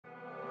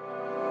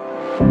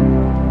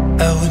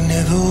I would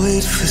never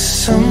wait for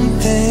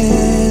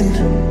something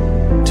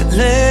to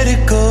let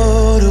it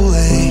go to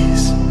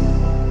waste,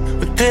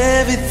 with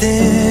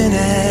everything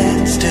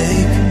at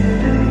stake.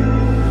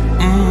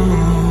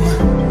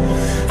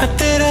 I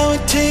thought I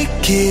would take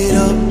it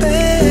all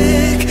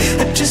back.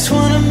 I just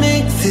wanna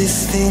make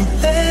this thing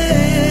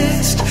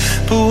last,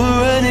 but we're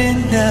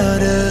running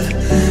out of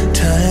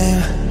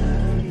time.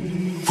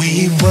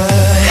 We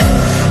were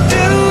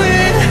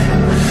doing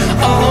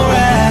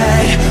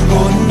alright,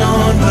 holding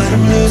on, but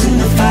I'm losing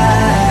the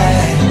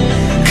fight.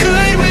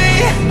 Could we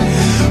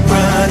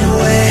run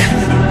away?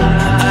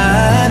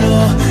 I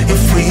know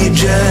if we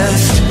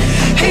just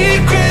hit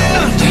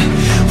ground,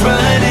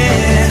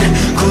 running,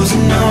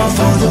 closing off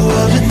all the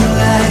world with the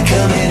light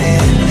coming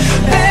in,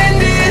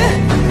 bending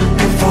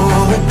before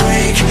we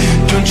break.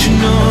 Don't you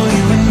know,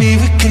 you and me,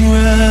 we can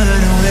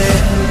run away.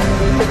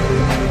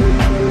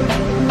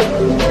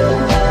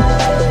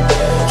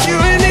 You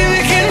and me, we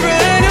can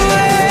run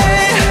away.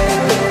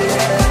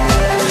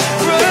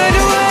 Run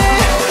away,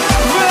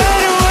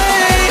 run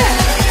away.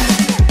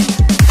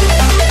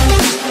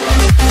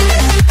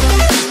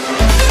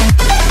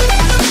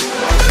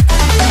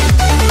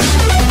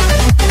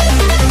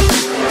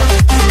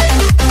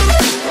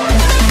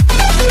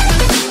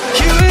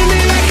 You and me,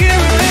 we can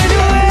run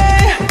away.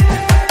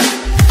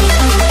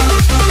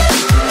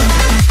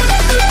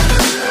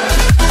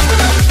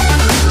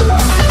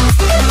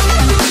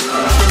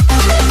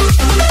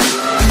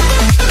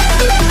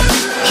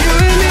 You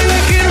and me, we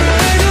can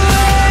run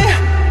away.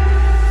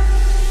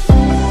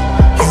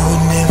 You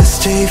would never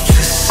stay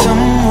for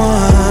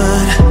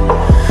someone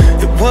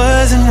that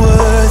wasn't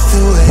worth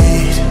the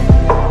wait.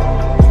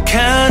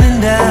 Counting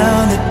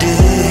down the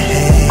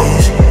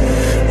days.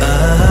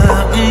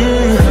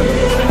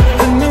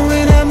 I know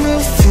when I'm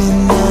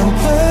moving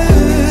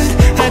onward,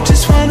 I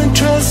just wanna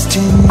trust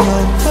in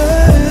your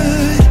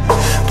word,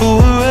 but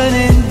we're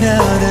running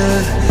out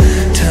of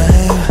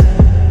time.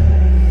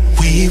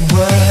 We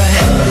were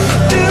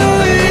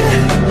doing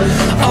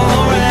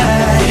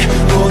alright,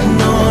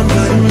 holding on,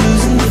 but I'm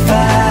losing the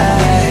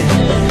fight.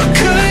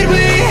 Could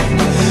we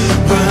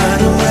run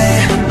away?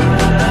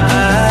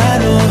 I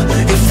know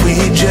if we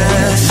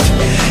just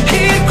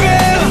hit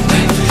ground,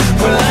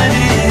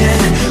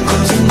 running,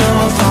 closing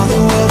off all the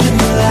world with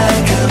the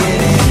light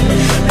coming in,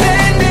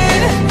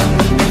 bending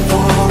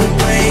before we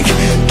break.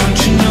 Don't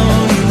you know,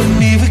 you and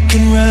me, we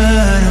can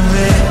run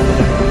away.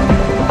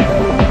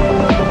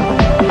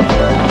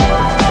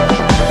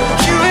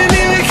 You and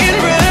me, we can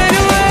run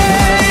away.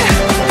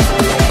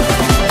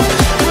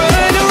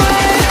 Run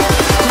away,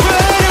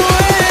 run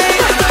away.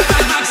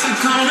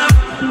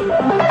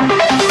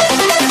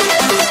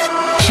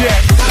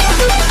 Check.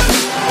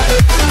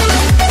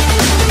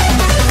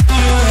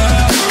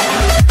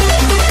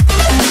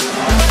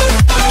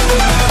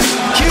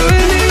 You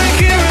and me, we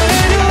can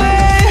run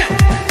away.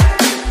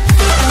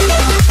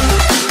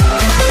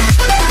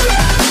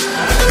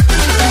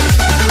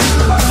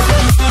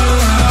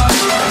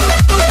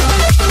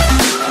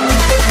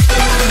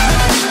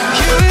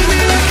 You and me,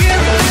 we can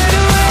run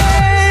away.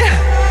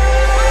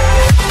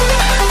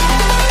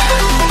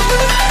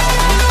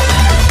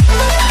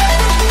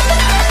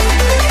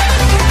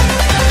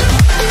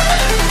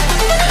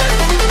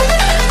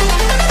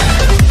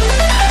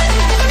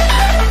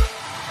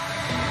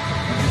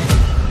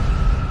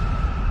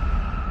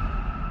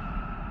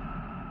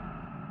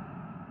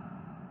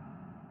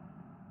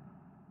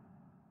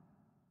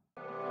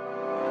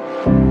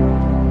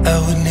 I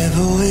would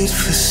never wait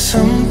for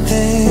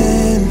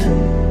something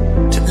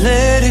to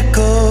let it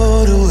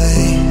go to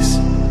waste,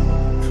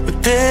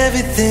 with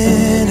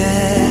everything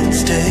at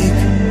stake.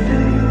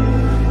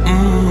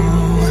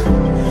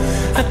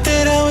 I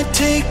thought I would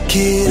take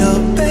it